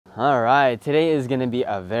All right, today is gonna be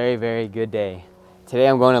a very good day. Today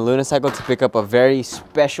I'm going to Lunicycle to pick up a very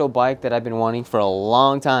special bike that I've been wanting for a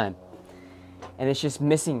long time. And it's just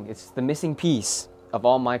missing, it's the missing piece of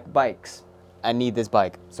all my bikes. I need this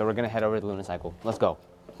bike, so we're gonna head over to Lunicycle. Let's go.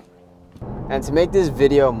 And to make this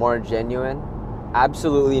video more genuine,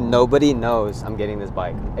 absolutely nobody knows I'm getting this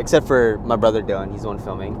bike, except for my brother Dylan, he's the one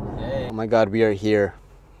filming. Yay. Oh my God, we are here.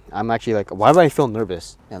 I'm actually like, why do I feel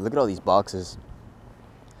nervous? Man, look at all these boxes.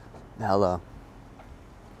 Hello.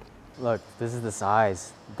 Look, this is the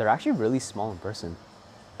size. They're actually really small in person.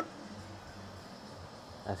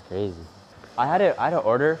 That's crazy. I had to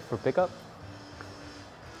order for pickup,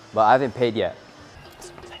 but I haven't paid yet.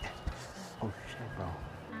 Oh shit, bro.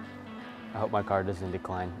 I hope my card doesn't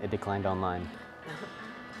decline. It declined online.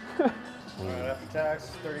 Alright, after tax,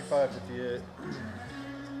 $35.58.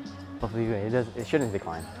 Hopefully it shouldn't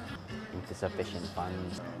decline. Into sufficient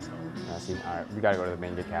funds. See, alright, we gotta go to the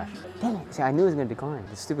main, get cash. Dang it, see, I knew it was gonna decline.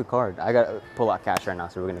 This stupid card. I gotta pull out cash right now,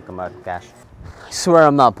 so we're gonna come out with cash. I swear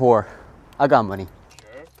I'm not poor. I got money.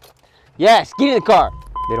 Sure? Yes, get in the car.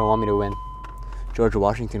 They don't want me to win. George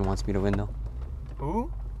Washington wants me to win though.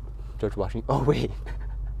 Who? George Washington. Oh wait.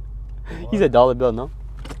 He's a dollar bill, no?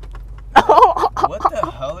 What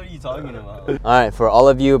the hell are you talking about? Alright, for all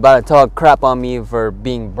of you about to talk crap on me for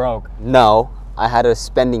being broke, no. I had a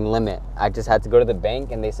spending limit. I just had to go to the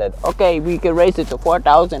bank and they said, okay, we could raise it to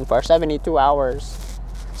 4,000 for 72 hours.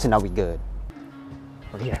 So now we good.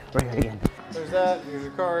 We're here again. There's that, here's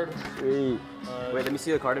your card. Sweet. Wait, let me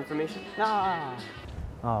see the card information. Nah.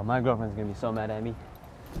 Oh, my girlfriend's gonna be so mad at me.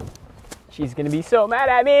 She's gonna be so mad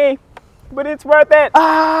at me, but it's worth it.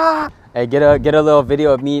 Ah! Hey, get a little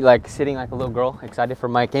video of me like sitting like a little girl, excited for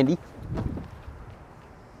my candy.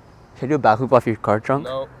 Should I do a backflip off your car trunk?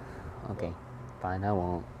 No. Okay. Fine, I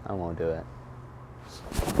won't do it.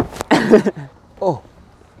 Oh,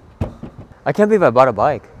 I can't believe I bought a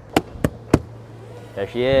bike. There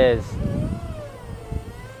she is.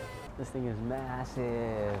 This thing is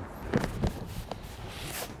massive.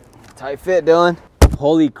 Tight fit, Dylan.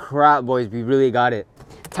 Holy crap, boys, we really got it.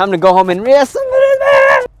 Time to go home and race.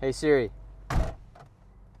 Hey Siri.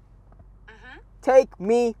 Take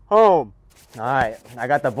me home. All right, I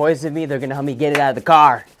got the boys with me. They're gonna help me get it out of the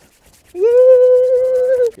car.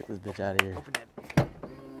 Get this bitch out of here.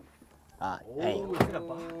 Ah, hey.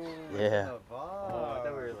 Yeah. Oh, I thought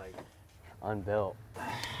we were like Unbuilt.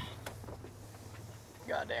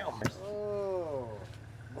 Goddamn. Oh,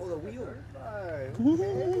 the wheel.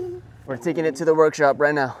 Nice. We're taking it to the workshop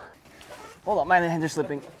right now. Hold on, my hands are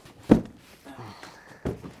slipping.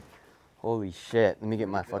 Holy shit, let me get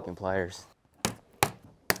my fucking pliers.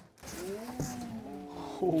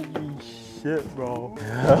 Holy shit, bro.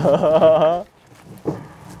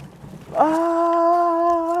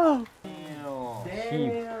 Ah!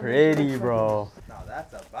 She pretty, bro. Now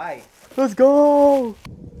that's a bike. Let's go.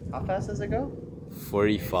 How fast does it go?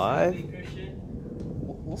 45?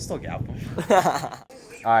 We'll still gap them.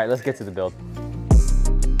 All right, let's get to the build.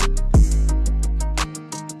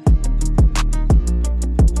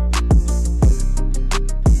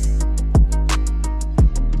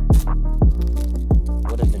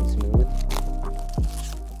 Would have been smooth.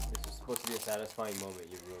 This was supposed to be a satisfying moment.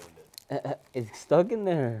 You ruined it. It's stuck in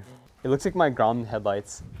there. It looks like my Grom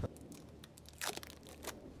headlights.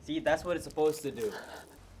 See, that's what it's supposed to do.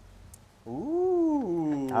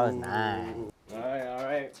 Ooh. That was nice. All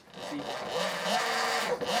right. See.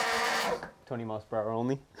 20 miles per hour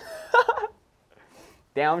only.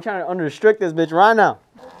 Damn, I'm trying to unrestrict this bitch right now.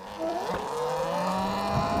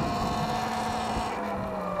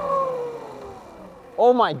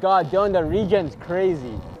 Oh my God, Dylan, the regen's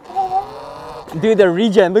crazy. Dude, the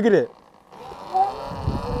regen, look at it.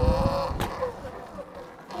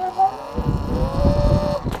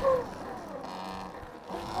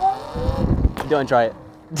 Dylan, try it.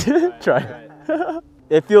 Try it.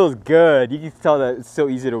 It feels good. You can tell that it's so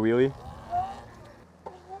easy to wheelie.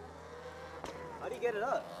 How do you get it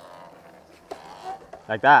up?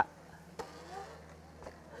 Like that.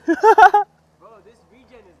 Bro, this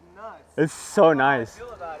regen is nuts. It's so nice.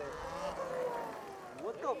 Feel about it.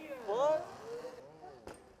 What the fuck?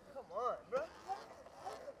 Come on, bro.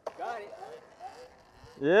 Got it.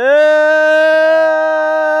 Yeah!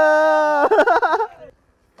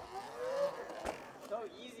 So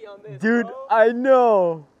easy on this, Dude, bro. I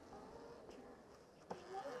know.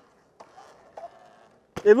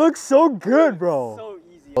 It looks so good, bro. So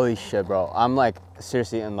easy. Holy shit, bro. I'm like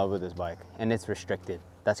seriously in love with this bike and it's restricted.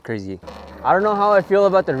 That's crazy. I don't know how I feel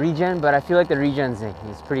about the regen, but I feel like the regen's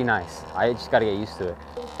is pretty nice. I just gotta get used to it.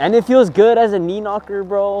 And it feels good as a knee knocker,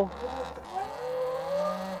 bro.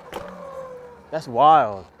 That's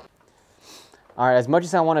wild. All right, as much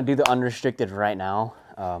as I want to do the unrestricted right now,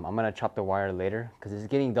 I'm gonna chop the wire later because it's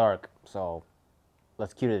getting dark. So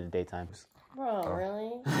let's cue to the daytime. Bro,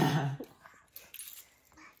 really?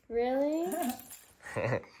 Really?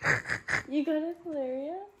 You got a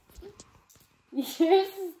Talaria? You're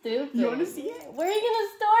stupid. You want to see it? Where are you gonna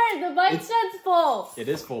store it? The bike shed's full. It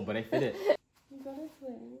is full, but I fit it. You got a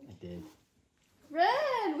Talaria? I did.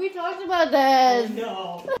 Red, we talked about this.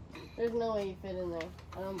 No. There's no way you fit in there.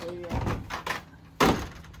 I don't believe you.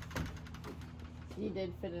 You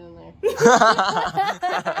did fit in there.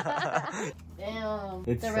 Damn.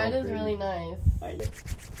 It's the so red is pretty. really nice.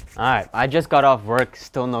 Alright, I just got off work,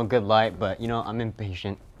 still no good light, but you know, I'm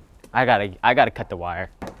impatient. I gotta cut the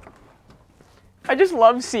wire. I just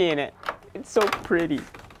love seeing it. It's so pretty.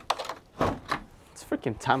 It's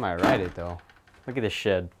freaking time I ride it though. Look at this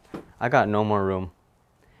shed. I got no more room.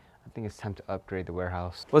 I think it's time to upgrade the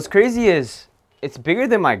warehouse. What's crazy is, it's bigger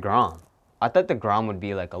than my Grom. I thought the Grom would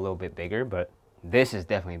be like a little bit bigger, but this is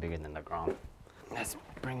definitely bigger than the Grom. Let's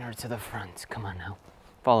bring her to the front. Come on now.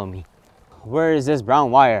 Follow me. Where is this brown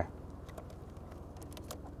wire?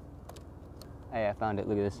 Hey, I found it.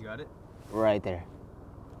 Look at this. You got it? Right there.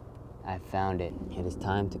 I found it. It is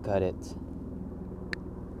time to cut it.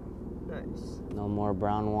 Nice. No more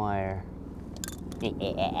brown wire.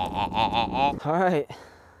 All right.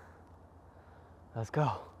 Let's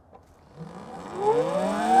go.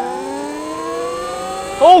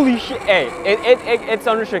 Holy shit! Hey, it's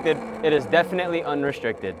unrestricted. It is definitely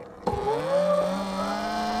unrestricted.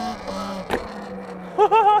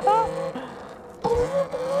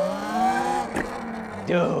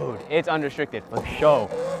 Dude, it's unrestricted for sure.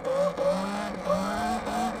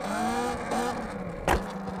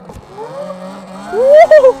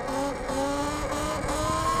 Woo!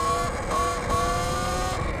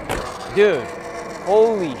 Dude,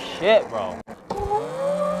 holy shit, bro.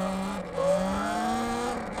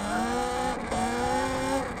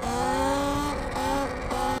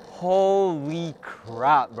 Holy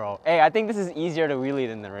crap, bro. Hey, I think this is easier to wheelie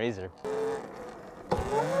than the Razor.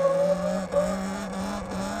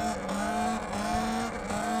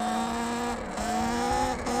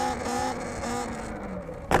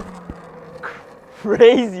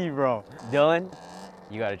 Crazy, bro. Dylan,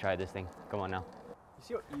 you gotta try this thing. Come on now. You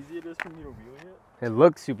see how easy it is for me to wheel it? It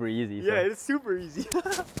looks super easy. Yeah, it's super easy.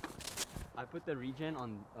 I put the regen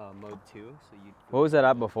on mode 2, so you. What was that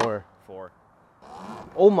at before? 4.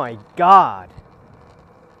 Oh my god.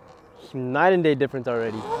 Night and day difference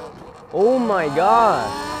already. Oh my god.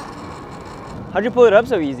 How'd you pull it up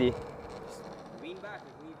so easy? Just lean back.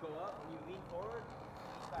 Like when you go up, when you lean forward,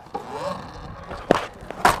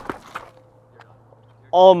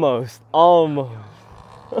 Almost. Almost.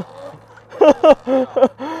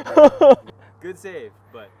 good save,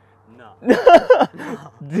 but no.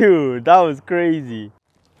 Dude, that was crazy.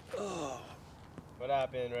 What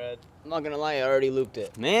happened, Red? I'm not gonna lie, I already looped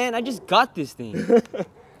it. Man, I just got this thing.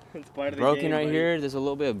 It's part of the Broken game, right buddy. here. There's a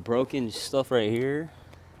little bit of broken stuff right here.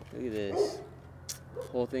 Look at this.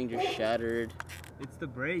 Whole thing just shattered. It's the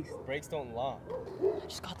brakes. Brakes don't lock. I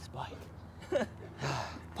just got this bike.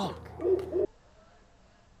 Fuck.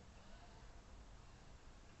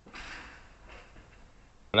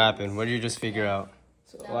 What happened? What did you just figure out?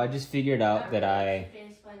 Well, I just figured out that I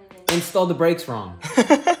installed the brakes wrong.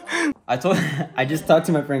 I just talked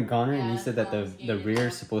to my friend Connor and he said that the rear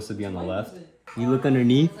is supposed to be on the left. You look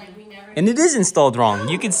underneath and it is installed wrong.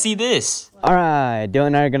 You can see this. All right, Dylan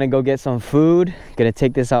and I are gonna go get some food. Gonna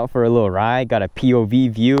take this out for a little ride. Got a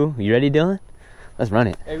POV view. You ready, Dylan? Let's run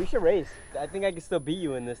it. Hey, we should race. I think I can still beat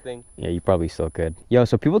you in this thing. Yeah, you probably still could. Yo,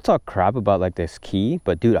 so people talk crap about like this key,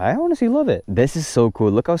 but dude, I honestly love it. This is so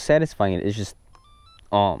cool. Look how satisfying it is. Just,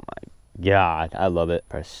 oh my God, I love it.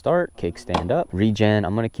 Press start, kickstand up, regen.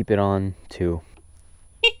 I'm gonna keep it on 2.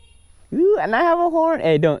 Ooh, and I have a horn.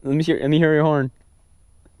 Hey, don't let me hear your horn.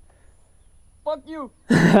 Fuck you.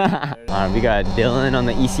 Alright, we got Dylan on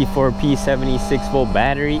the EC4P 76-volt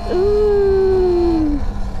battery. Ooh.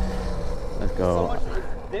 Let's So go. much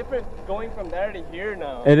different going from there to here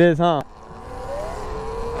now. It is, huh?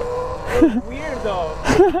 It's weird though.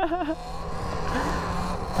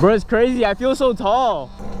 Bro, it's crazy. I feel so tall.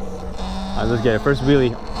 Alright, let's get it. First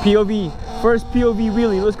wheelie. POV. First POV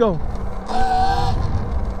wheelie. Let's go.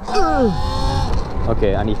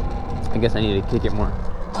 Okay, I guess I need to kick it more.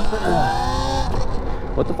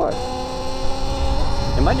 What the fuck?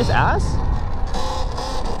 Am I just ass?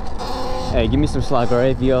 Hey, give me some slack,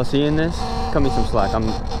 alright? If you all seeing this, cut me some slack.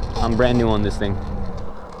 I'm brand new on this thing.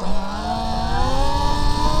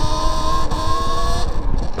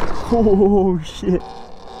 Oh shit.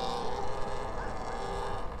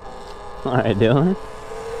 Alright, Dylan.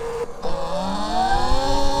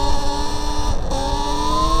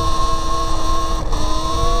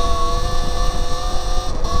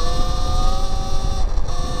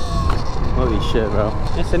 Holy shit, bro.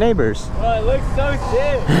 It's the neighbors. Oh, it looks so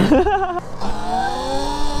sick.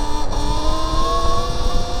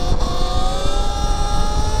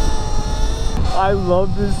 I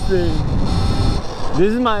love this thing.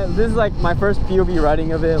 This is like my first POV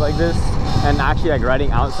riding of it like this, and actually like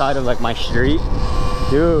riding outside of like my street.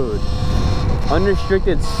 Dude,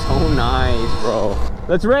 unrestricted, so nice, bro.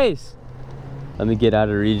 Let's race. Let me get out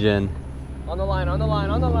of regen. On the line, on the line,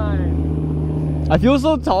 on the line. I feel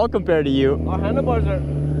so tall compared to you. Our handlebars are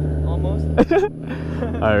almost.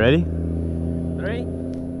 All right, ready? 3.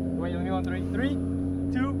 Wait, let me go on 3. 3,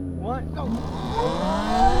 2, 1, go.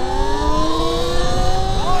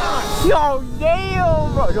 Yo,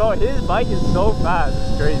 damn, bro. Yo, his bike is so fast.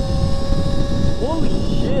 It's crazy. Holy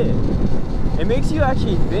shit. It makes you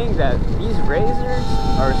actually think that these razors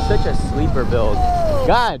are such a sleeper build.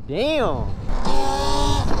 God damn.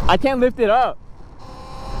 I can't lift it up.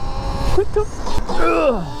 What the?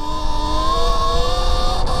 Ugh.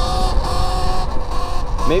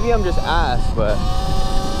 Maybe I'm just ass, but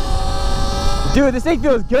dude, this thing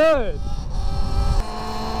feels good.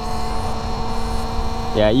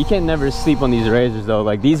 Yeah, you can never sleep on these razors though.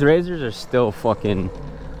 Like, these razors are still fucking,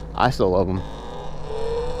 I still love them.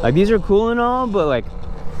 Like, these are cool and all, but like,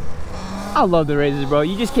 I love the razors, bro.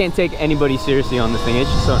 You just can't take anybody seriously on this thing. It's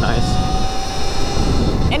just so nice.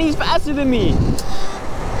 And he's faster than me.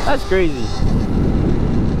 That's crazy.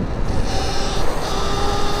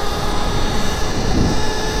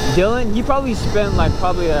 Dylan, he probably spent like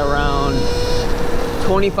around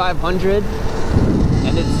 2,500,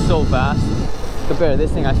 and it's so fast. Compared to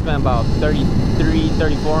this thing, I spent about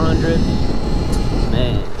 3,400.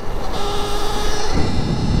 Man,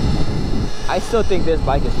 I still think this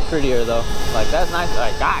bike is prettier though. Like, that's nice.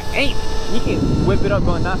 Like, god damn, you can whip it up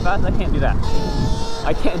going that fast. I can't do that.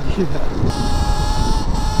 I can't do that.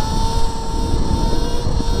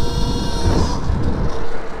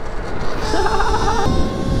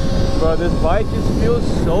 Bro, this bike just feels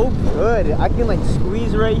so good. I can like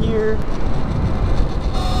squeeze right here.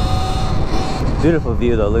 Beautiful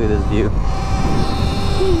view though, look at this view.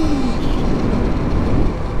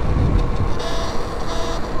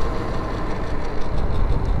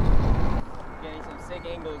 Getting some sick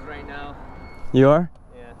angles right now. You are?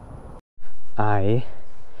 Yeah. I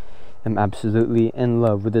am absolutely in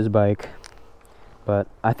love with this bike. But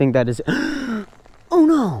I think that is oh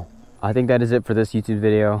no! I think that is it for this YouTube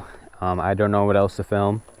video. I don't know what else to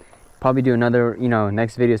film. Probably do another, you know,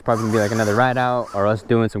 next video is probably gonna be like another ride out or us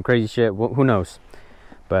doing some crazy shit. Who knows?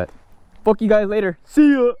 But fuck you guys later.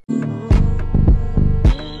 See ya!